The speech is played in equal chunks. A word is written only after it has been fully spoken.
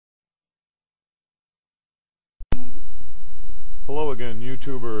Hello again,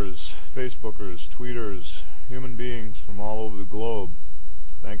 YouTubers, Facebookers, Tweeters, human beings from all over the globe.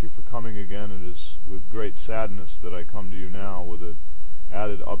 Thank you for coming again. It is with great sadness that I come to you now with an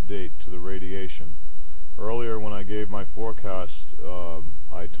added update to the radiation. Earlier when I gave my forecast,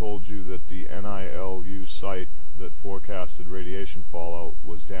 I told you that the NILU site that forecasted radiation fallout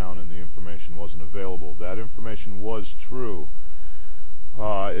was down and the information wasn't available. That information was true.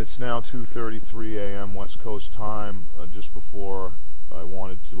 It's now 2:33 a.m. West Coast time. Just before I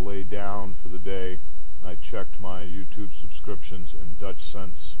wanted to lay down for the day, I checked my YouTube subscriptions, and Dutch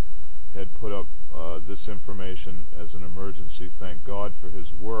Sense had put up this information as an emergency. Thank God for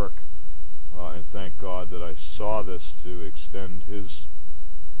his work, and thank God that I saw this to extend his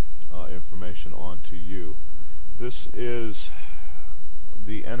information on to you. This is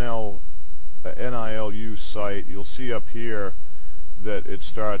the NILU site. You'll see up here that it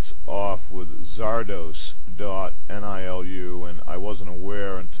starts off with ZARDOZ.NILU, and I wasn't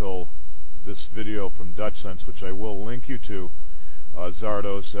aware until this video from Dutch Sense, which I will link you to.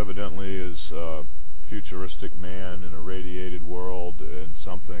 ZARDOZ evidently is futuristic man in a radiated world and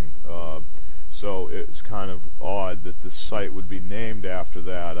something. So it's kind of odd that this site would be named after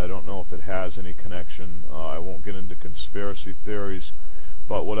that. I don't know if it has any connection. I won't get into conspiracy theories,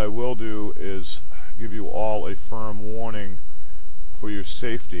 but what I will do is give you all a firm warning for your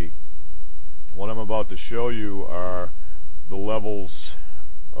safety. What I'm about to show you are the levels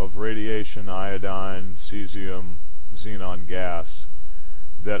of radiation, iodine, cesium, xenon gas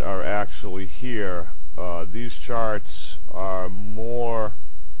that are actually here. These charts are more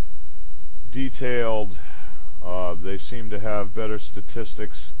detailed. They seem to have better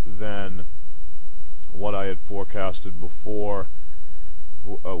statistics than what I had forecasted before.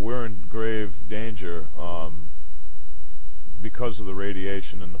 We're in grave danger because of the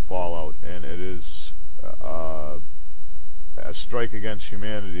radiation and the fallout, and it is a strike against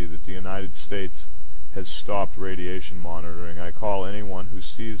humanity that the United States has stopped radiation monitoring. I call anyone who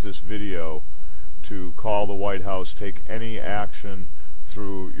sees this video to call the White House, take any action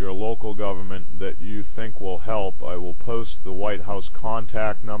through your local government that you think will help. I will post the White House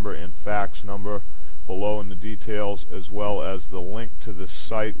contact number and fax number below in the details, as well as the link to the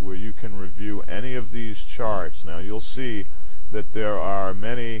site where you can review any of these charts. Now you'll see that there are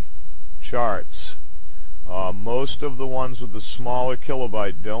many charts. Most of the ones with the smaller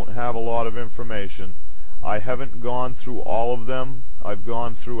kilobyte don't have a lot of information. I haven't gone through all of them. I've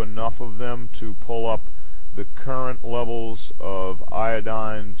gone through enough of them to pull up the current levels of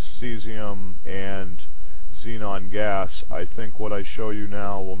iodine, cesium, and xenon gas. I think what I show you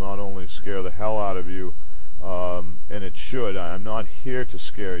now will not only scare the hell out of you, and it should. I'm not here to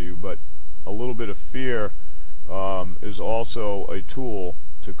scare you, but a little bit of fear is also a tool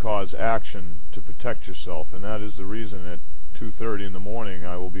to cause action to protect yourself, and that is the reason at 2:30 in the morning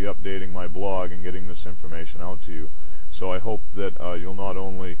I will be updating my blog and getting this information out to you. So I hope that you'll not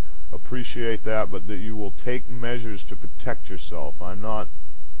only appreciate that, but that you will take measures to protect yourself. I'm not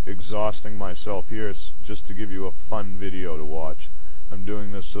exhausting myself here. It's just to give you a fun video to watch. I'm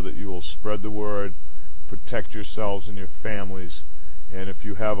doing this so that you will spread the word, protect yourselves and your families, and if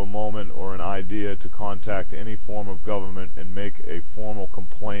you have a moment or an idea to contact any form of government and make a formal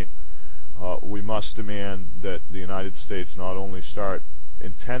complaint, we must demand that the United States not only start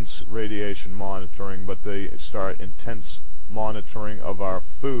intense radiation monitoring, but they start intense monitoring of our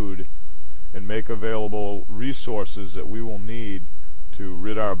food and make available resources that we will need to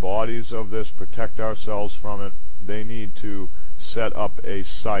rid our bodies of this, protect ourselves from it. They need to set up a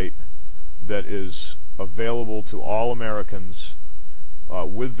site that is available to all Americans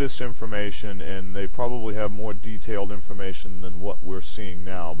with this information, and they probably have more detailed information than what we're seeing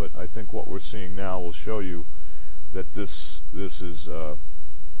now, but I think what we're seeing now will show you that this is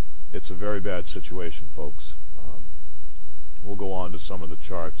it's a very bad situation, folks. We'll go on to some of the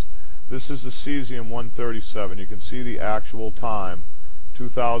charts. This is the Cesium-137. You can see the actual time,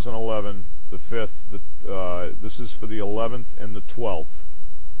 2011, the 5th. This is for the 11th and the 12th.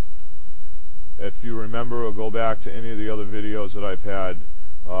 If you remember or go back to any of the other videos that I've had,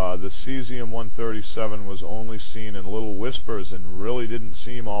 the Cesium-137 was only seen in little whispers and really didn't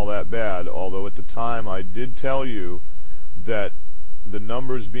seem all that bad, although at the time I did tell you that the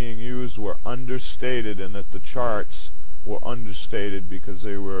numbers being used were understated and that the charts were understated because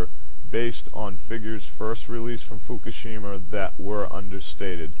they were based on figures first released from Fukushima that were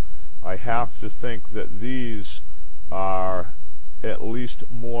understated. I have to think that these are at least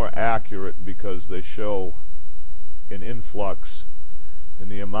more accurate because they show an influx in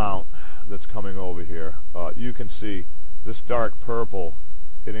the amount that's coming over here. You can see this dark purple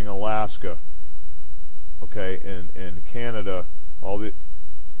hitting Alaska, okay, and Canada all this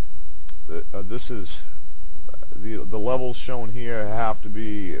is the levels shown here have to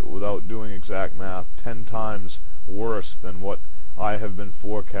be, without doing exact math, 10 times worse than what I have been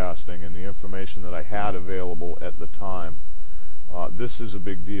forecasting and the information that I had available at the time. This is a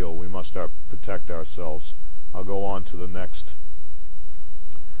big deal. We must protect ourselves. I'll go on to the next.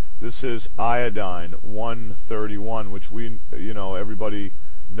 This is Iodine-131, which everybody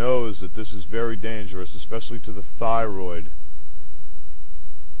knows that this is very dangerous, especially to the thyroid.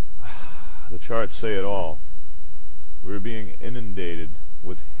 The charts say it all. We're being inundated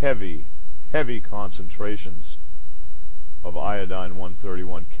with heavy, heavy concentrations of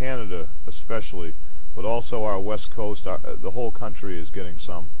Iodine-131. Canada especially, but also our west coast, the whole country is getting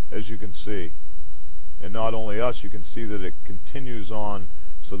some, as you can see. And not only us, you can see that it continues on.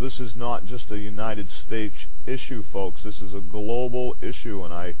 So this is not just a United States issue, folks. This is a global issue,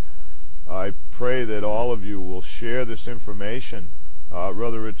 and I pray that all of you will share this information,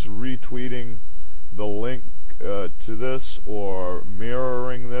 whether it's retweeting the link to this or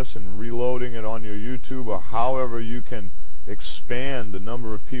mirroring this and reloading it on your YouTube, or however you can expand the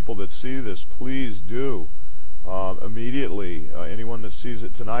number of people that see this. Please do immediately. Anyone that sees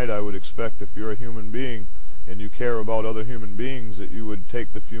it tonight, I would expect, if you're a human being and you care about other human beings, that you would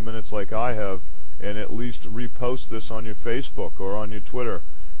take the few minutes like I have and at least repost this on your Facebook or on your Twitter.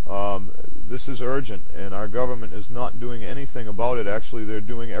 This is urgent, and our government is not doing anything about it. Actually, they're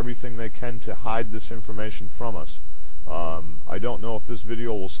doing everything they can to hide this information from us. I don't know if this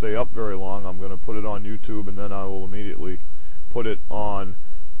video will stay up very long. I'm going to put it on YouTube, and then I will immediately put it on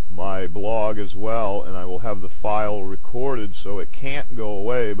my blog as well, and I will have the file recorded so it can't go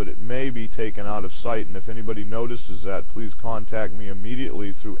away, but it may be taken out of sight. And if anybody notices that, please contact me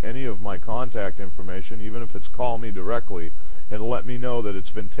immediately through any of my contact information, even if it's call me directly, and let me know that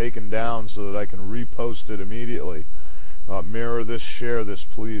it's been taken down so that I can repost it immediately. Mirror this, share this,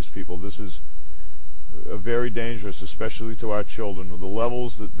 please, people. This is very dangerous, especially to our children. The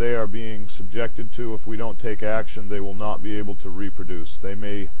levels that they are being subjected to, if we don't take action, they will not be able to reproduce. They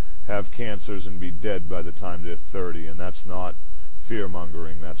may have cancers and be dead by the time they're 30, and that's not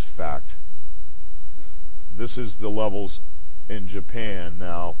fear-mongering, that's fact. This is the levels in Japan.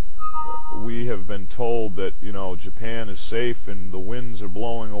 Now, we have been told that, Japan is safe and the winds are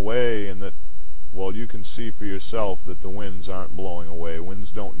blowing away, and that, well, you can see for yourself that the winds aren't blowing away.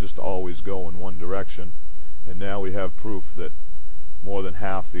 Winds don't just always go in one direction. And now we have proof that more than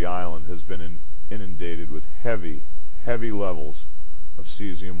half the island has been inundated with heavy, heavy levels of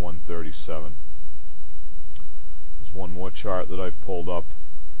Cesium-137. There's one more chart that I've pulled up.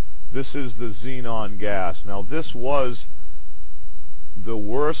 This is the Xenon gas. Now, this was the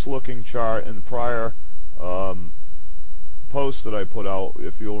worst looking chart in the prior post that I put out.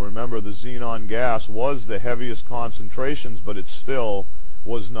 If you'll remember, the xenon gas was the heaviest concentrations, but it still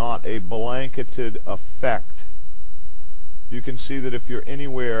was not a blanketed effect. You can see that if you're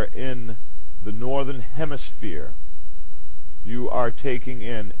anywhere in the northern hemisphere, you are taking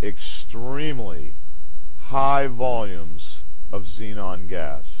in extremely high volumes of xenon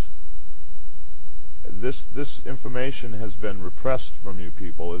gas. This information has been repressed from you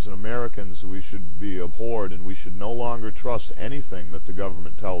people. As Americans, we should be abhorred, and we should no longer trust anything that the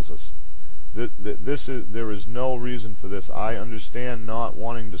government tells us. There is no reason for this. I understand not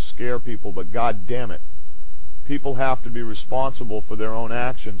wanting to scare people, but God damn it, people have to be responsible for their own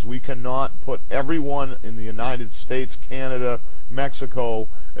actions. We cannot put everyone in the United States, Canada, Mexico,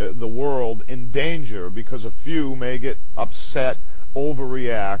 the world in danger because a few may get upset,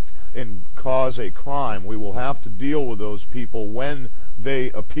 overreact, and cause a crime. We will have to deal with those people when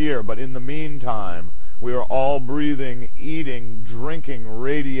they appear, but in the meantime, we are all breathing, eating, drinking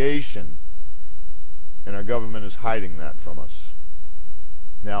radiation, and our government is hiding that from us.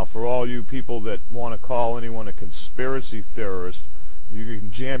 Now, for all you people that want to call anyone a conspiracy theorist, you can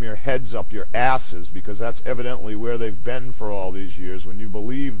jam your heads up your asses, because that's evidently where they've been for all these years. When you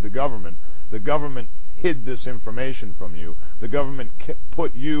believe the government hid this information from you. The government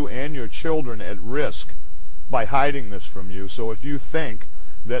put you and your children at risk by hiding this from you. So if you think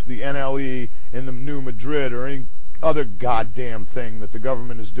that the NLE in the New Madrid or any other goddamn thing that the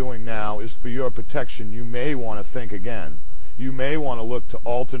government is doing now is for your protection, you may want to think again. You may want to look to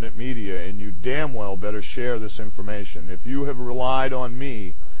alternate media, and you damn well better share this information. If you have relied on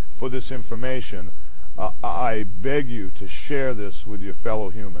me for this information, I beg you to share this with your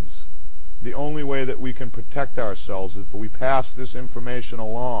fellow humans. The only way that we can protect ourselves is if we pass this information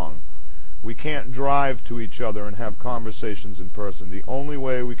along. We can't drive to each other and have conversations in person. The only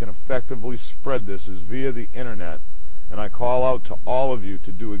way we can effectively spread this is via the internet, and I call out to all of you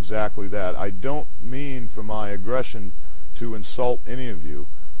to do exactly that. I don't mean for my aggression to insult any of you.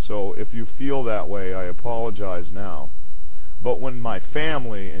 So if you feel that way, I apologize now. But when my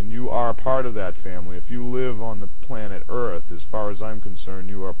family, and you are part of that family, if you live on the planet Earth, as far as I'm concerned,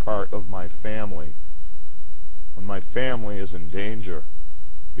 you are part of my family. When my family is in danger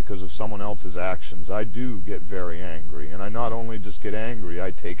because of someone else's actions, I do get very angry. And I not only just get angry, I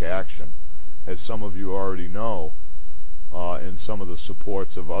take action, as some of you already know, in some of the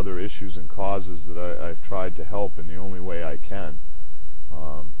supports of other issues and causes that I've tried to help in the only way I can.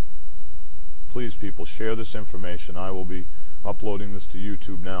 Please, people, share this information. I will be uploading this to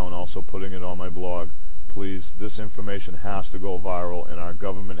YouTube now and also putting it on my blog. Please, this information has to go viral, and our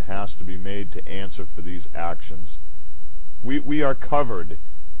government has to be made to answer for these actions. We are covered.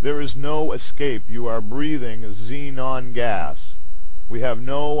 There is no escape. You are breathing xenon gas. We have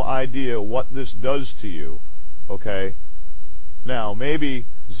no idea what this does to you, okay? Now, maybe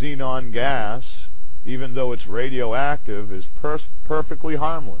xenon gas, even though it's radioactive, is perfectly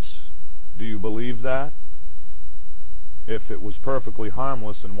harmless. Do you believe that? If it was perfectly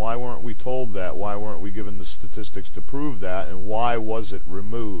harmless, then why weren't we told that? Why weren't we given the statistics to prove that? And why was it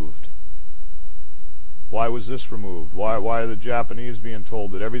removed? Why was this removed? Why are the Japanese being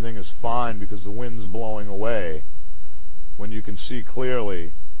told that everything is fine because the wind's blowing away, when you can see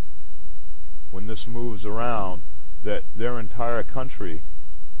clearly, when this moves around, that their entire country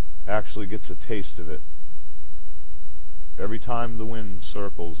actually gets a taste of it? Every time the wind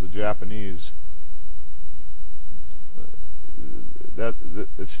circles, the Japanese,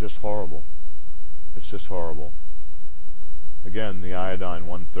 it's just horrible. It's just horrible. Again, the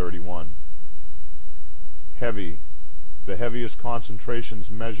Iodine-131. Heavy. The heaviest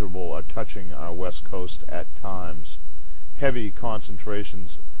concentrations measurable are touching our west coast at times. Heavy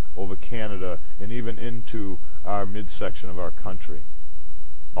concentrations over Canada and even into our midsection of our country.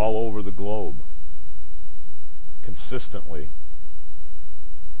 All over the globe. Consistently.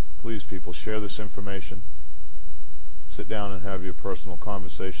 Please, people, share this information. Sit down and have your personal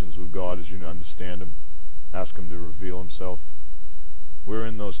conversations with God as you understand Him. Ask Him to reveal Himself. We're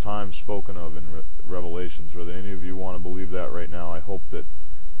in those times spoken of in Revelations. Whether any of you want to believe that right now, I hope that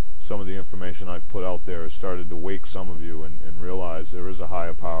some of the information I've put out there has started to wake some of you and realize there is a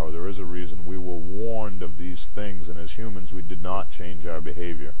higher power. There is a reason we were warned of these things, and as humans we did not change our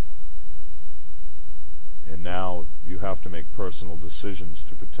behavior. And now you have to make personal decisions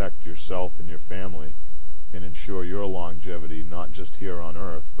to protect yourself and your family and ensure your longevity, not just here on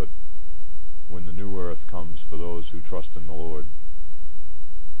earth, but when the new earth comes for those who trust in the Lord.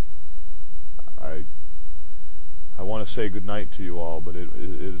 I want to say good night to you all, but it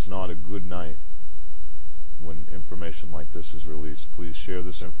is not a good night when information like this is released. Please share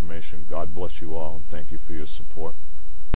this information. God bless you all, and thank you for your support.